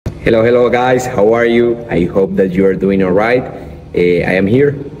Hello guys, how are you? I hope that you are doing all right. I am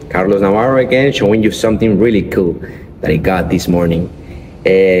here, Carlos Navarro again, showing you something really cool that I got this morning.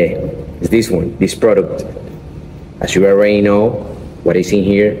 It's this one, this product. As you already know, what is in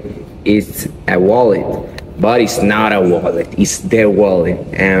here is a wallet, but it's not a wallet, it's the wallet.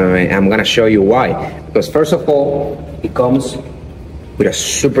 And I'm gonna show you why. Because first of all, it comes with a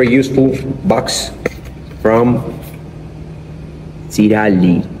super useful box from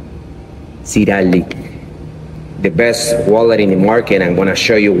Zirali, the best wallet in the market. I'm gonna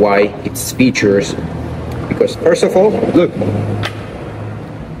show you why, its features. Because first of all, look,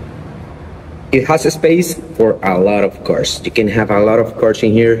 it has a space for a lot of cards. You can have a lot of cards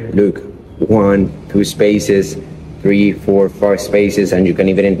in here. Look, 1, 2 spaces, 3, 4, 5 spaces, and you can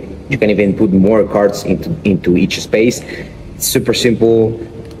even put more cards into each space. It's super simple.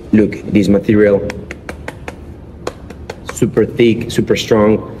 Look, this material, super thick, super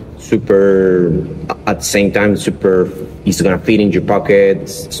strong, super at the same time it's gonna fit in your pocket.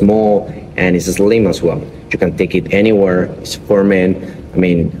 It's small and it's slim as well. You can take it anywhere. It's for men. I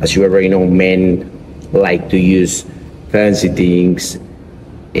mean, as you already know, men like to use fancy things,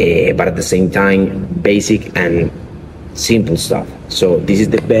 but at the same time basic and simple stuff. So this is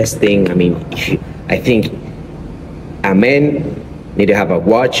the best thing. I mean, I think a man need to have a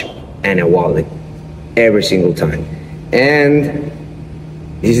watch and a wallet every single time. And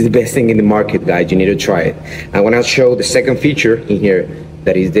this is the best thing in the market, guys. You need to try it. I want to show the second feature in here.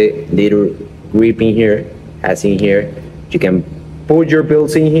 That is the little grip in here. As in here, you can put your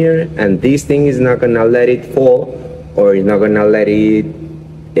bills in here, and this thing is not gonna let it fall, or it's not gonna let it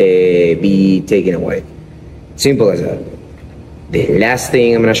be taken away. Simple as that. The last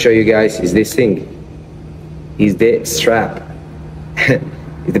thing I'm gonna show you guys is this thing. Is the strap.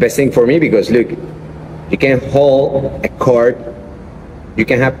 It's the best thing for me because look, you can hold a card. You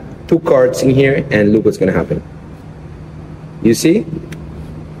can have 2 cards in here, and look what's gonna happen. You see?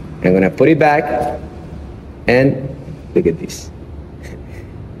 I'm gonna put it back, and look at this.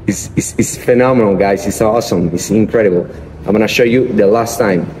 It's phenomenal, guys. It's awesome. It's incredible. I'm gonna show you the last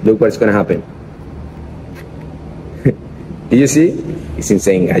time. Look what's gonna happen. Do you see? It's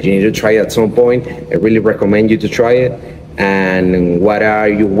insane, guys. You need to try it at some point. I really recommend you to try it. And what are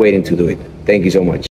you waiting to do it? Thank you so much.